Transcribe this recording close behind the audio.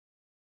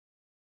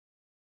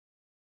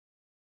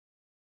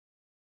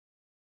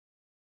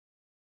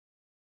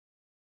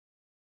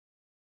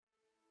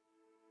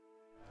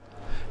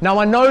Now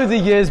I know the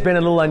year's been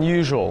a little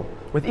unusual,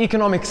 with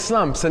economic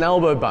slumps and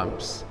elbow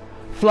bumps,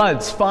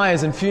 floods,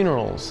 fires and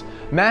funerals,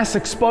 mass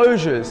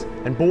exposures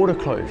and border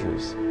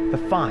closures, the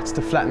fights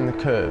to flatten the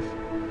curve,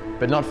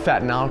 but not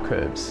fatten our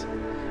curves.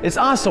 It's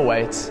us or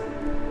wait,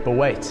 but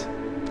wait.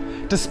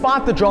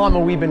 Despite the drama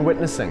we've been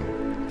witnessing,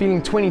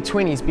 feeling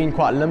 2020's been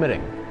quite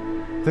limiting,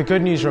 the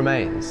good news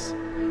remains.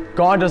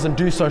 God doesn't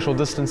do social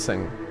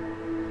distancing.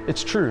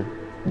 It's true,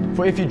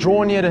 for if you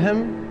draw near to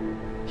Him,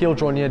 He'll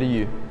draw near to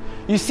you.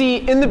 You see,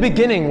 in the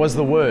beginning was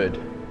the Word.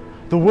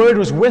 The Word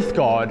was with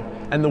God,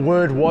 and the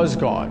Word was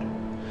God.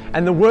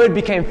 And the Word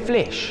became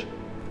flesh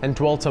and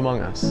dwelt among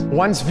us.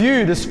 Once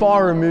viewed as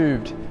far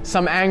removed,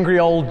 some angry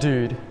old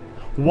dude,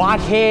 white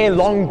hair,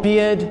 long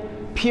beard,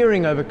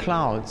 peering over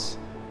clouds,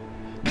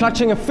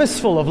 clutching a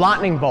fistful of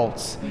lightning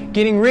bolts,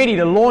 getting ready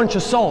to launch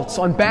assaults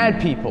on bad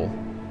people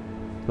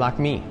like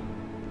me.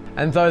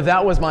 And though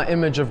that was my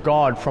image of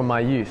God from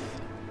my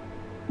youth,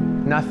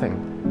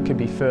 nothing could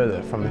be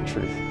further from the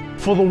truth.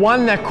 For the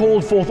one that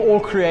called forth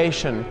all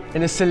creation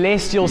in a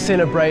celestial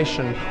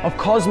celebration of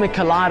cosmic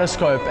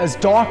kaleidoscope as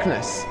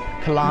darkness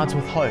collides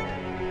with hope,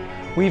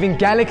 weaving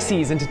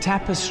galaxies into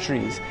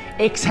tapestries,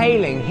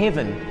 exhaling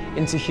heaven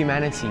into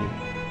humanity,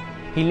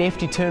 He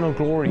left eternal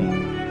glory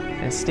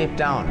and stepped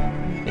down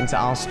into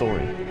our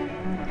story.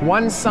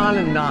 One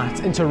silent night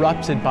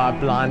interrupted by a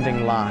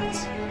blinding light,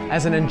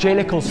 as an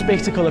angelical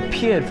spectacle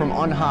appeared from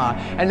on high,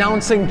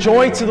 announcing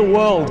joy to the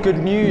world, good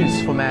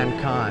news for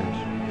mankind.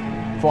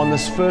 For on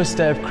this first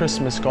day of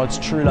Christmas, God's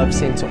true love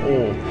sent to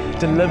all,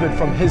 delivered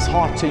from His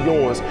heart to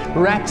yours,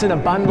 wrapped in a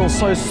bundle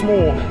so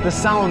small, the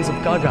sounds of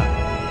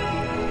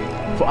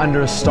Gaga. For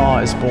under a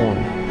star is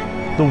born,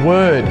 the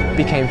Word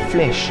became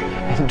flesh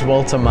and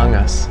dwelt among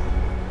us.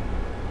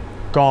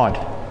 God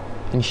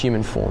in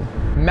human form,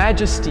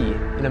 majesty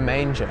in a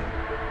manger,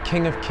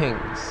 King of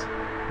kings,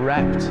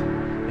 wrapped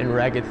in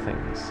ragged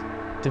things,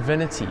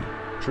 divinity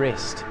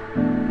dressed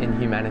in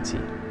humanity.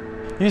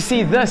 You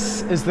see,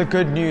 this is the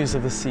good news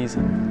of the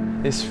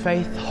season. There's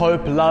faith,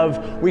 hope,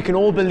 love we can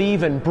all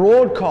believe in,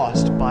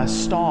 broadcast by a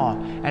star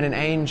and an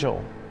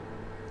angel,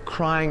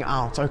 crying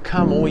out, "O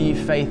come, all ye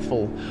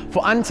faithful,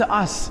 for unto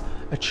us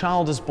a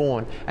child is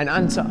born, and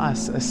unto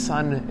us a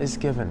son is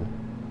given."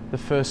 The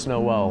first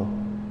Noel,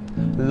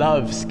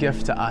 love's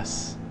gift to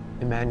us,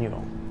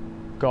 Emmanuel.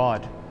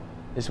 God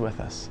is with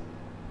us.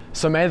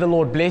 So may the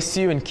Lord bless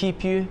you and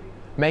keep you,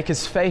 make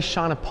His face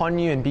shine upon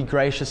you and be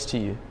gracious to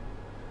you.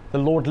 The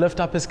Lord lift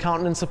up His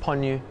countenance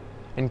upon you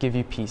and give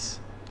you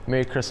peace.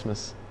 Merry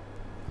Christmas.